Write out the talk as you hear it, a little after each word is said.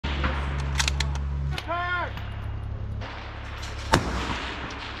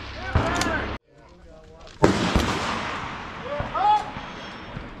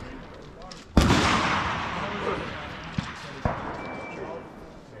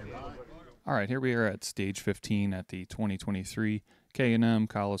All right, here we are at stage 15 at the 2023 K&M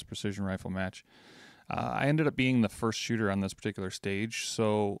Kahles Precision Rifle Match. I ended up being the first shooter on this particular stage,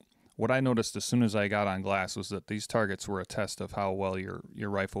 so what I noticed as soon as I got on glass was that these targets were a test of how well your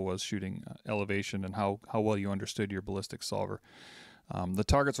rifle was shooting elevation and how well you understood your ballistic solver. The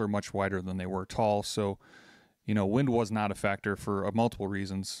targets were much wider than they were tall, so wind was not a factor for multiple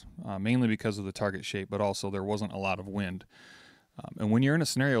reasons, mainly because of the target shape, but also there wasn't a lot of wind. And when you're in a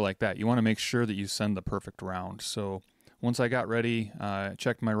scenario like that, you want to make sure that you send the perfect round. So once I got ready,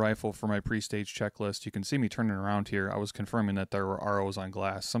 checked my rifle for my pre-stage checklist. You can see me turning around here. I was confirming that there were ROs on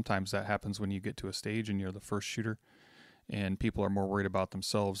glass. Sometimes that happens when you get to a stage and you're the first shooter, and people are more worried about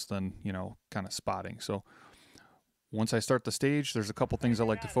themselves than, kind of spotting. So once I start the stage, there's a couple things I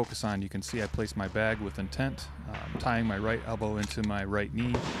like to focus on. You can see I place my bag with intent, tying my right elbow into my right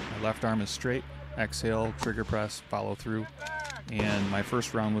knee. My left arm is straight. Exhale, trigger press, follow through. And my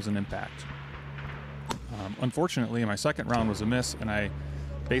first round was an impact. Unfortunately, my second round was a miss, and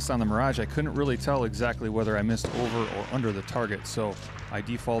based on the mirage, I couldn't really tell exactly whether I missed over or under the target, so I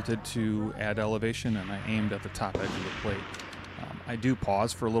defaulted to add elevation and I aimed at the top edge of the plate. I do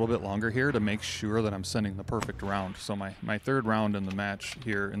pause for a little bit longer here to make sure that I'm sending the perfect round. So my third round in the match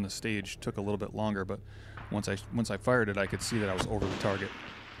here in the stage took a little bit longer, but once I fired it, I could see that I was over the target.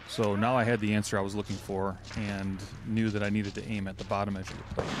 So now I had the answer I was looking for and knew that I needed to aim at the bottom edge of the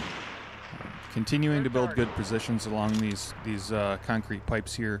plate. Continuing to build good positions along these concrete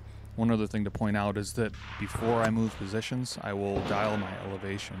pipes here. One other thing to point out is that before I move positions, I will dial my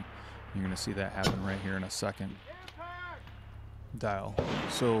elevation. You're going to see that happen right here in a second. Dial.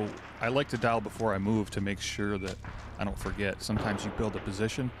 So I like to dial before I move to make sure that I don't forget. Sometimes you build a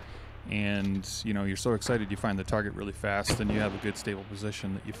position and you're so excited you find the target really fast and you have a good stable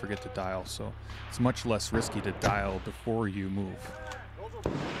position that you forget to dial. So it's much less risky to dial before you move.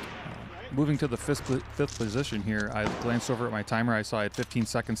 Moving to the fifth position here, I glanced over at my timer. I saw I had 15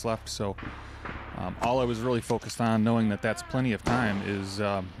 seconds left, so all I was really focused on, knowing that that's plenty of time, is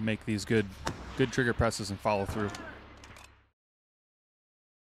make these good trigger presses and follow through.